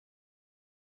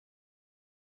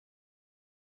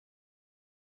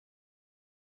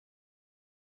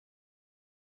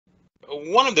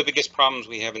one of the biggest problems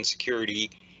we have in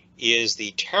security is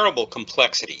the terrible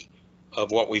complexity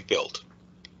of what we've built.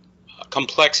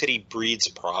 Complexity breeds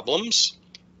problems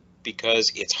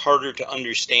because it's harder to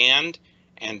understand,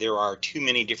 and there are too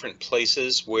many different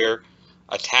places where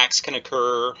attacks can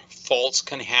occur, faults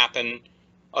can happen,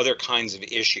 other kinds of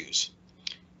issues.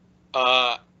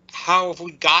 How have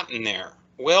we gotten there?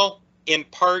 Well, in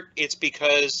part, it's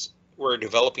because we're a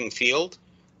developing field.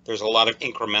 There's a lot of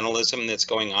incrementalism that's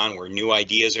going on where new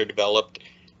ideas are developed.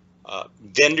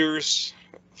 Vendors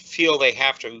feel they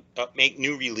have to make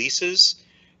new releases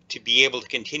to be able to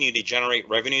continue to generate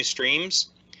revenue streams.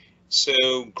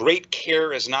 So great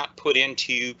care is not put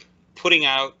into putting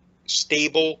out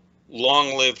stable,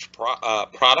 long-lived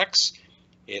products.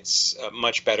 It's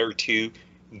much better to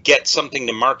get something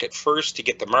to market first to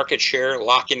get the market share,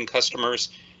 lock in customers,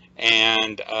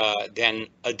 and then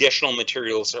additional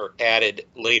materials are added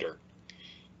later.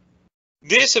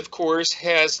 This, of course,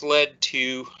 has led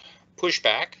to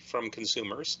pushback from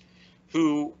consumers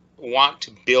who want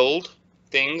to build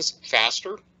things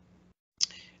faster,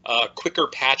 quicker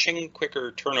patching,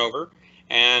 quicker turnover,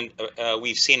 and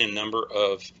we've seen a number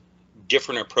of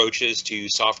different approaches to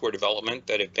software development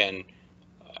that have been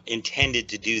intended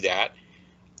to do that.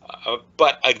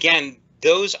 But again,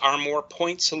 those are more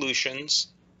point solutions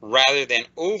rather than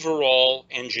overall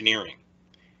engineering.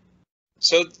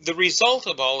 So the result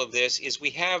of all of this is we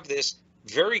have this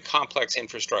very complex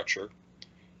infrastructure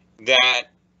that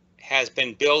has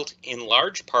been built in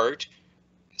large part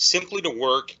simply to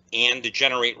work and to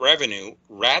generate revenue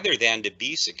rather than to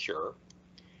be secure.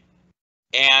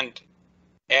 And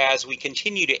as we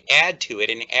continue to add to it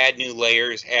and add new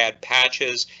layers, add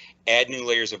patches, add new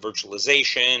layers of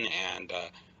virtualization, and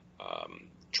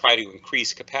try to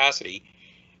increase capacity,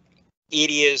 it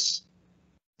is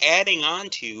adding on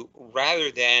to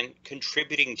rather than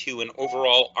contributing to an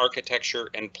overall architecture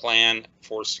and plan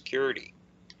for security.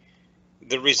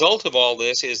 The result of all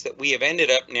this is that we have ended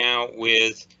up now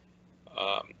with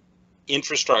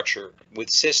infrastructure, with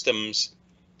systems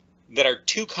that are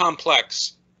too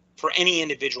complex for any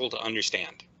individual to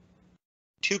understand.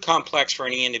 Too complex for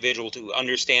any individual to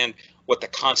understand what the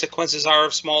consequences are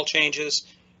of small changes,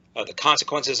 the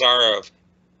consequences are of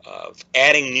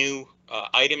adding new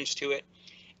items to it.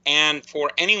 And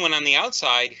for anyone on the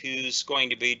outside who's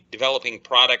going to be developing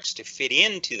products to fit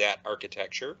into that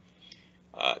architecture,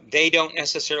 they don't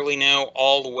necessarily know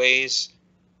all the ways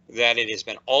that it has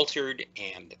been altered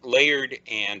and layered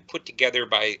and put together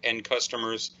by end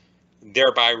customers,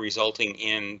 thereby resulting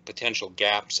in potential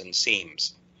gaps and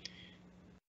seams.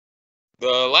 The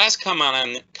last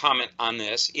comment on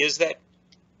this is that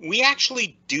we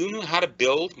actually do know how to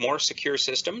build more secure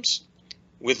systems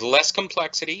with less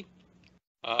complexity.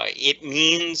 It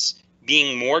means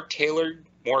being more tailored,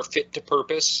 more fit to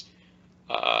purpose.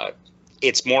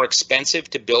 It's more expensive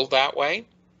to build that way,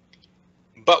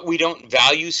 but we don't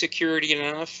value security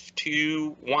enough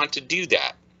to want to do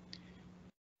that.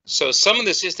 So some of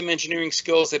the system engineering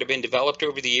skills that have been developed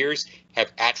over the years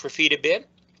have atrophied a bit.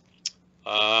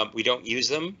 We don't use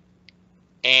them,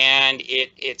 and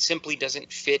it simply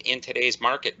doesn't fit in today's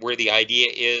market, where the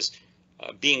idea is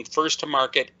being first to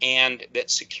market and that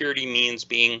security means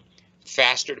being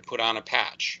faster to put on a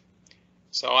patch.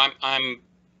 So I'm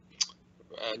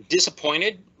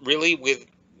disappointed really with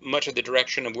much of the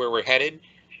direction of where we're headed,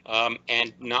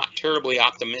 and not terribly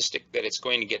optimistic that it's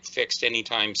going to get fixed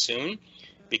anytime soon,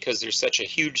 because there's such a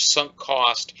huge sunk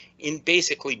cost in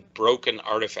basically broken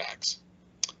artifacts.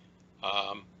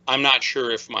 I'm not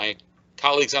sure if my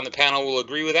colleagues on the panel will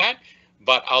agree with that,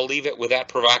 but I'll leave it with that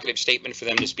provocative statement for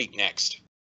them to speak next.